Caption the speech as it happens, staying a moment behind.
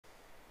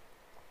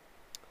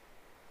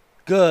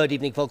Good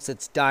evening, folks.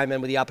 It's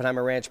Diamond with the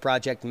Oppenheimer Ranch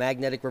Project,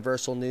 Magnetic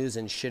Reversal News,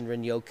 and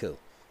Shinrin-yoku,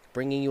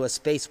 bringing you a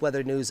space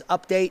weather news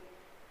update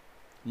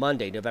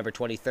Monday, November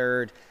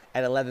 23rd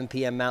at 11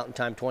 p.m. Mountain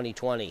Time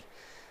 2020.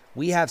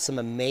 We have some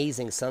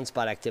amazing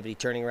sunspot activity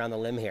turning around the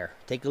limb here.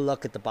 Take a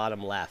look at the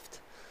bottom left.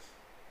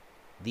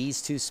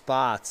 These two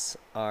spots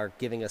are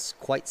giving us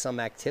quite some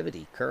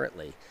activity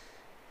currently,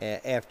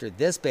 after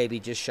this baby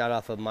just shot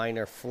off a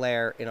minor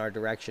flare in our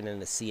direction in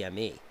the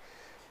CME.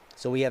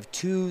 So we have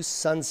two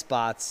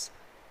sunspots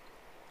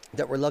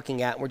that we're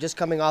looking at. We're just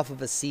coming off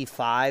of a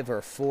C5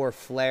 or 4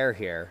 flare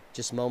here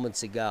just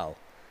moments ago.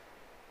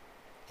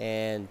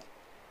 And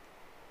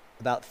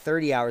about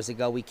 30 hours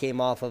ago, we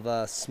came off of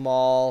a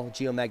small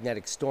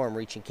geomagnetic storm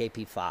reaching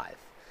KP5.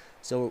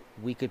 So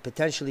we could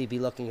potentially be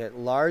looking at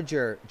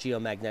larger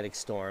geomagnetic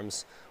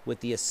storms with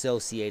the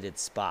associated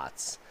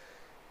spots.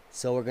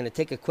 So we're going to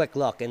take a quick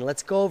look, and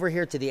let's go over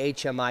here to the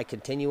HMI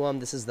continuum.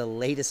 This is the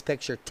latest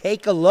picture.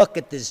 Take a look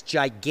at this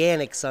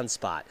gigantic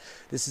sunspot.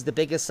 This is the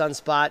biggest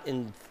sunspot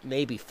in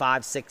maybe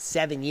 5, 6,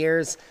 7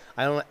 years.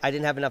 I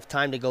didn't have enough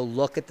time to go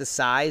look at the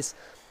size,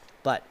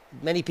 but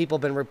many people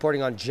have been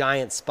reporting on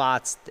giant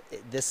spots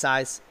this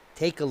size.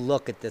 Take a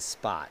look at this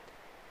spot.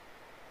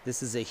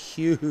 This is a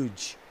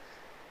huge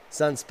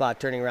sunspot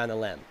turning around the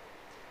limb.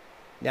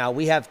 Now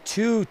we have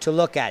two to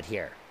look at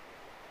here.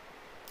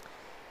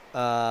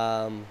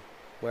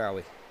 Where are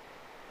we?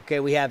 Okay,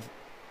 we have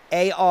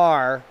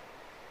AR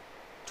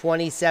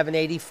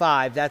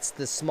 2785. That's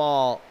the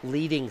small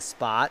leading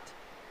spot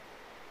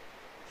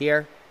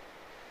here.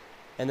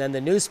 And then the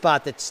new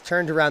spot that's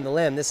turned around the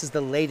limb, this is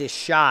the latest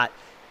shot,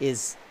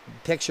 is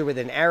picture with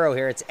an arrow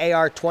here. It's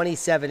AR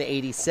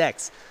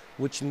 2786,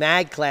 which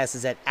mag class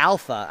is at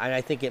alpha, and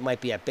I think it might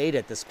be at beta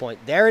at this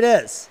point. There it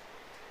is.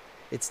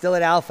 It's still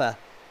at alpha,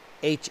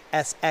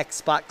 HSX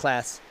spot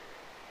class.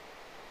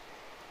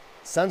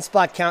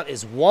 Sunspot count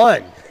is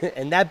 1,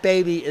 and that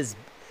baby is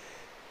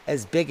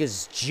as big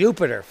as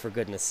Jupiter, for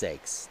goodness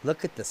sakes.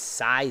 Look at the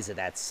size of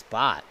that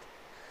spot.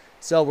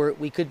 So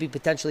we could be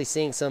potentially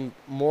seeing some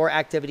more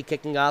activity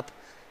kicking up,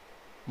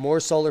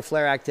 more solar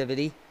flare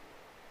activity,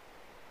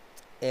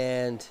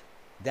 and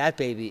that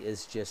baby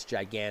is just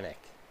gigantic.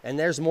 And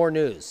there's more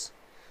news.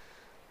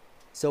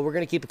 So we're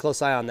going to keep a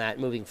close eye on that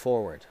moving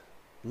forward.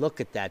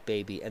 Look at that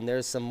baby, and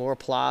there's some more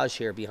plage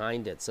here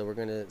behind it, so we're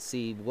going to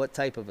see what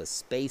type of a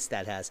space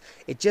that has.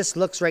 It just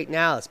looks right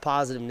now as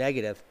positive,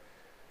 negative.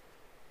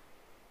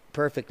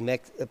 Perfect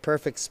mix, a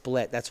perfect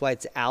split. That's why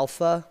it's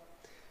alpha,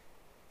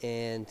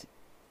 and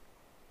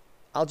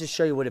I'll just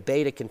show you what a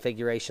beta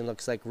configuration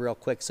looks like real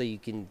quick so you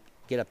can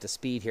get up to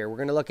speed here. We're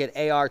going to look at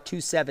AR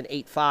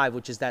 2785,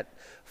 which is that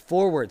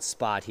forward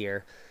spot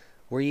here,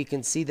 where you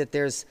can see that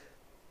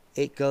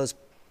it goes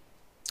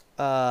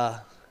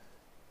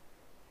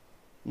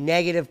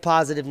negative,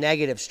 positive,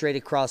 negative straight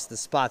across the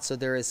spot. So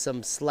there is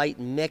some slight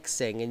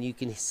mixing, and you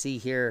can see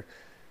here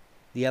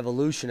the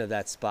evolution of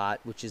that spot,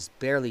 which is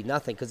barely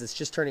nothing because it's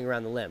just turning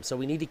around the limb. So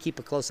we need to keep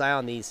a close eye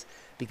on these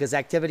because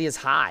activity is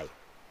high.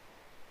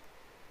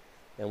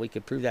 And we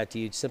could prove that to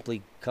you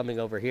simply coming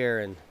over here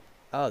and,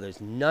 oh,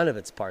 there's none of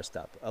it's parsed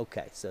up.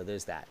 Okay, so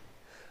there's that.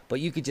 But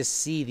you could just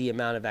see the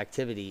amount of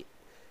activity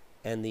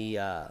and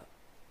the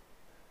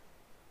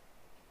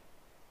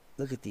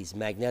look at these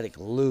magnetic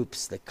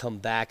loops that come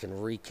back and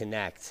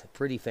reconnect.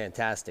 Pretty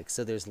fantastic.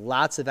 So there's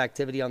lots of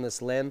activity on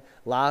this limb,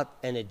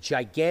 and a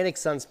gigantic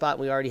sunspot.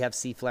 We already have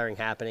sea flaring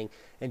happening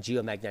and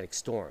geomagnetic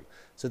storm.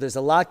 So there's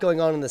a lot going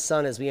on in the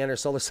sun as we enter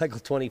solar cycle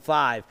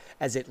 25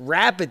 as it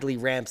rapidly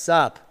ramps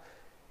up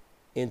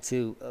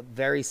into a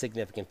very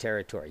significant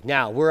territory.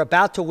 Now, we're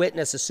about to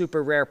witness a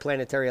super rare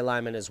planetary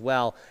alignment as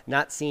well,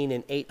 not seen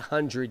in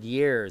 800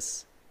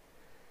 years.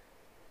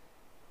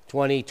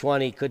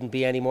 2020 couldn't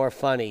be any more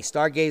funny.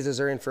 Stargazers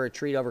are in for a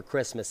treat over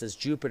Christmas as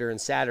Jupiter and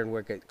Saturn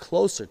will get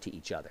closer to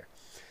each other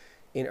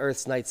in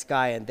Earth's night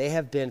sky, and they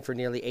have been for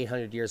nearly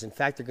 800 years. In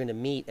fact, they're going to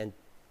meet and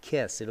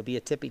kiss. It'll be a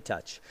tippy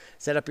touch.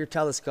 Set up your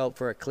telescope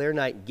for a clear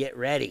night and get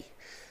ready.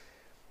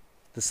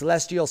 The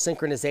celestial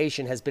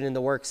synchronization has been in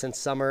the works since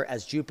summer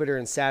as Jupiter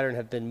and Saturn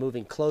have been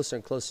moving closer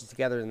and closer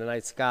together in the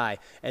night sky.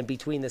 And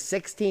between the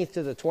 16th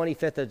to the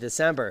 25th of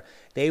December,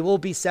 they will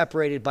be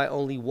separated by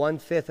only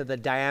 1/5 of the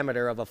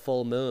diameter of a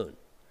full moon.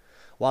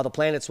 While the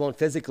planets won't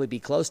physically be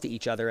close to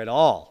each other at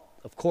all,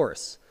 of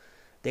course,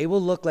 they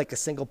will look like a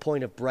single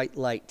point of bright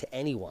light to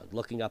anyone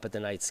looking up at the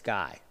night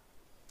sky.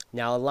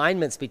 Now,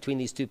 alignments between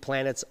these two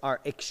planets are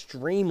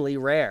extremely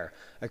rare,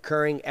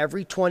 occurring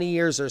every 20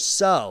 years or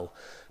so.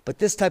 But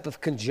this type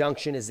of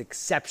conjunction is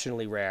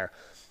exceptionally rare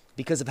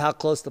because of how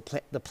close the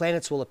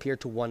planets will appear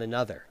to one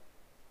another.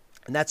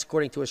 And that's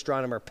according to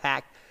astronomer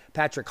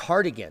Patrick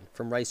Hartigan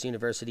from Rice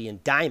University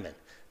and Diamond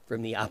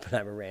from the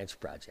Oppenheimer Ranch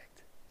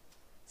Project.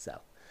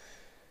 So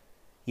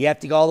you have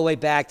to go all the way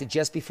back to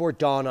just before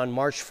dawn on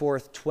March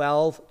 4th,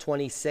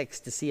 1226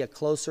 to see a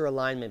closer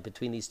alignment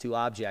between these two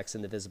objects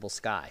in the visible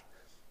sky.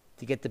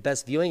 To get the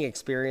best viewing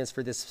experience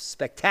for this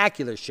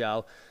spectacular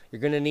show,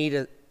 you're going to need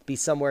to be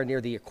somewhere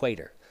near the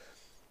equator.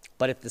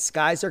 But if the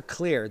skies are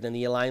clear, then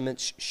the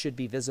alignment should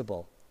be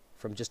visible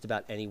from just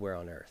about anywhere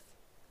on Earth.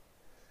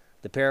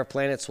 The pair of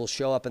planets will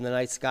show up in the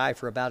night sky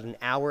for about an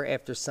hour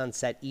after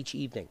sunset each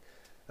evening,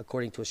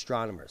 according to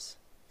astronomers.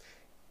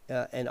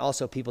 And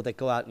also people that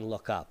go out and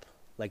look up,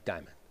 like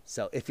Diamond.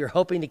 So if you're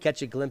hoping to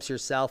catch a glimpse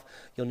yourself,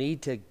 you'll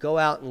need to go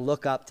out and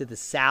look up to the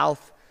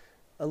south,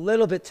 a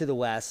little bit to the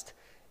west,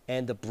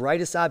 and the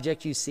brightest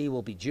object you see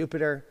will be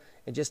Jupiter,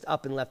 and just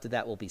up and left of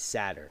that will be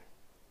Saturn.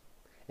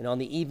 And on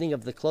the evening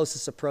of the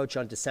closest approach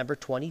on December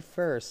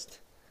 21st,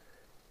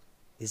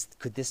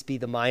 could this be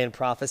the Mayan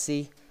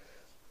prophecy?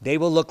 They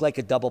will look like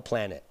a double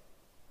planet,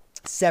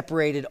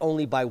 separated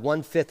only by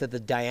 1/5 of the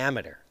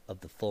diameter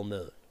of the full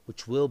moon,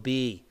 which will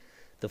be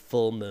the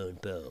full moon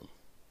boom.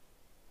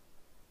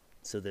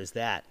 So there's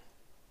that.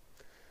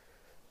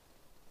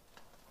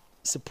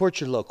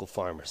 Support your local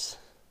farmers.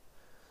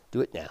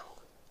 Do it now.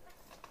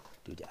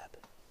 Do dab.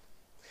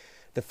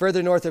 The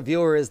further north a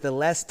viewer is, the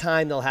less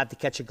time they'll have to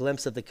catch a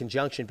glimpse of the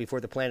conjunction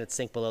before the planets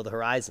sink below the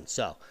horizon.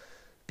 So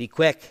be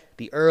quick,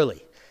 be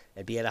early,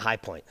 and be at a high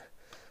point.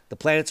 The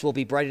planets will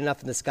be bright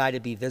enough in the sky to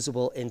be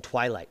visible in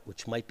twilight,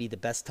 which might be the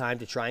best time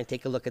to try and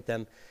take a look at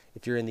them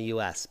if you're in the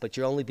U.S., but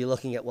you'll only be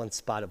looking at one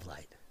spot of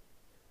light.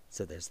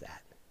 So there's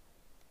that.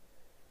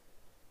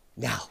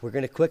 Now, we're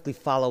going to quickly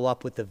follow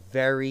up with a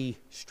very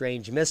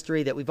strange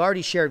mystery that we've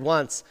already shared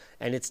once,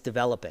 and it's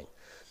developing.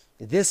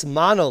 This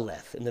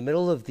monolith in the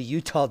middle of the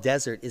Utah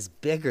desert is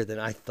bigger than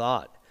I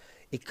thought.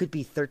 It could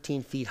be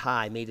 13 feet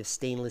high, made of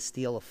stainless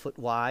steel, a foot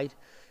wide,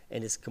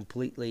 and is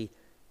completely,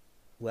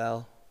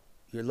 well,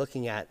 you're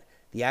looking at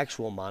the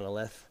actual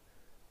monolith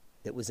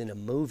that was in a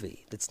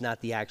movie. That's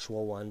not the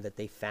actual one that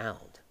they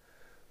found.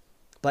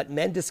 But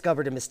men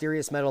discovered a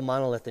mysterious metal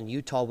monolith in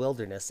Utah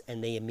wilderness,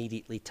 and they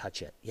immediately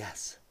touch it.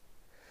 Yes.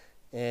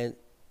 And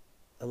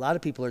a lot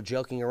of people are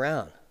joking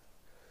around.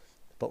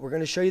 But we're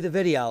going to show you the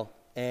video,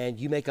 and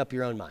you make up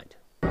your own mind.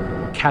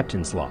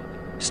 Captain's log,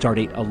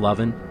 stardate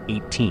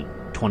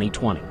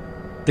 11/18/2020.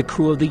 The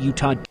crew of the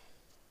Utah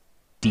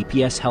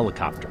DPS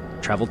helicopter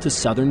traveled to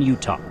southern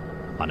Utah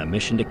on a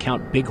mission to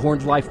count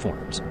bighorn life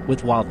forms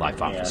with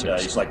wildlife officers.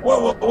 And he's like,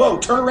 whoa, whoa, whoa,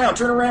 turn around,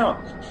 turn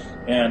around.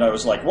 And I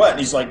was like, what? And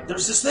he's like,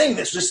 there's this thing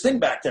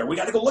back there. We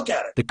got to go look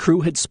at it. The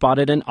crew had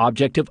spotted an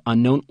object of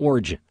unknown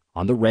origin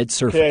on the red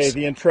surface. Okay,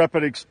 the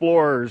intrepid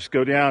explorers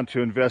go down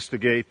to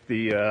investigate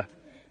the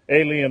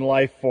alien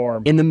life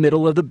form. In the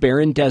middle of the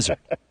barren desert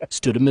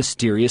stood a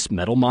mysterious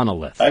metal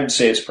monolith. I would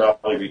say it's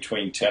probably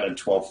between 10 and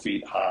 12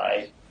 feet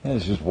high.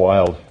 This is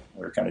wild.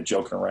 We were kind of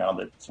joking around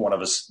that if one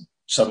of us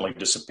suddenly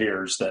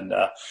disappears, then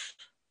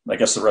I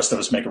guess the rest of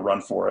us make a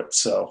run for it.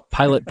 So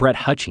Pilot Brett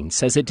Hutchings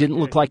says it didn't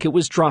look like it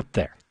was dropped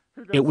there.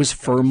 It was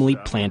firmly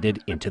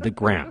planted into the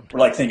ground. We're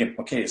like thinking,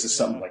 okay, is this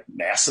something like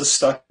NASA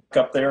stuck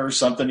up there or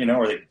something? You know,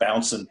 are they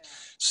bouncing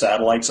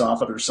satellites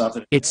off it or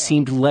something? It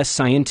seemed less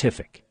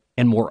scientific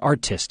and more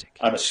artistic.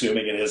 I'm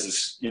assuming it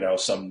is, you know,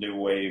 some new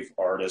wave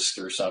artist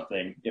or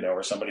something, you know,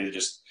 or somebody that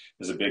just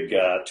is a big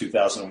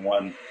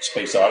 2001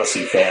 Space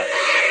Odyssey fan.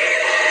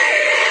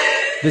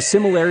 The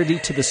similarity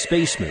to the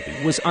space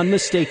movie was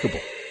unmistakable,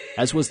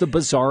 as was the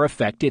bizarre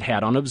effect it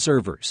had on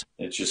observers.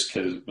 It just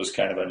was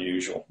kind of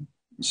unusual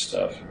and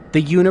stuff.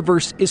 The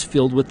universe is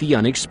filled with the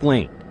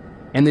unexplained,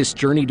 and this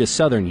journey to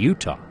southern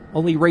Utah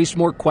only raised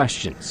more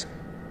questions.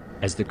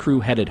 As the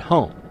crew headed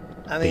home,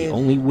 they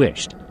only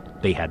wished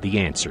they had the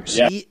answers.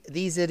 Yeah.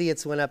 These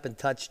idiots went up and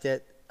touched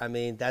it. I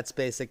mean, that's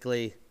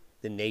basically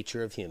the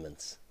nature of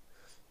humans.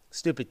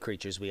 Stupid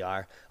creatures we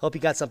are. Hope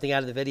you got something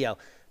out of the video.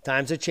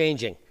 Times are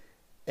changing.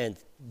 And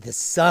the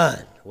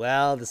sun,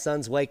 well, the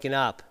sun's waking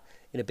up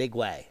in a big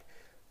way.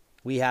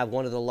 We have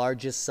one of the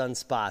largest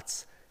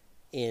sunspots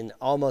in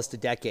almost a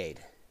decade,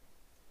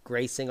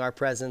 gracing our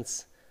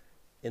presence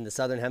in the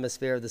southern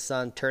hemisphere of the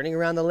sun, turning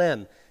around the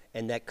limb,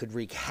 and that could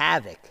wreak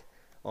havoc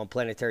on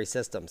planetary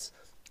systems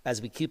as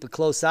we keep a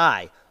close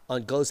eye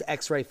on GOES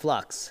X-ray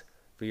flux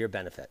for your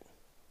benefit.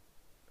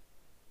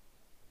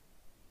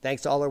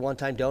 Thanks to all our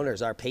one-time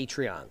donors, our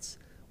Patreons.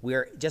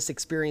 We're just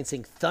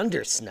experiencing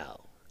thunder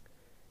snow.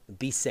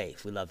 Be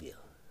safe. We love you.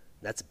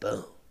 That's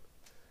boom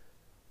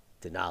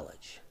to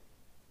knowledge.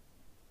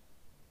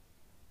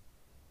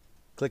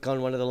 Click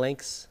on one of the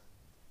links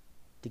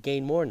to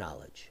gain more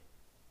knowledge.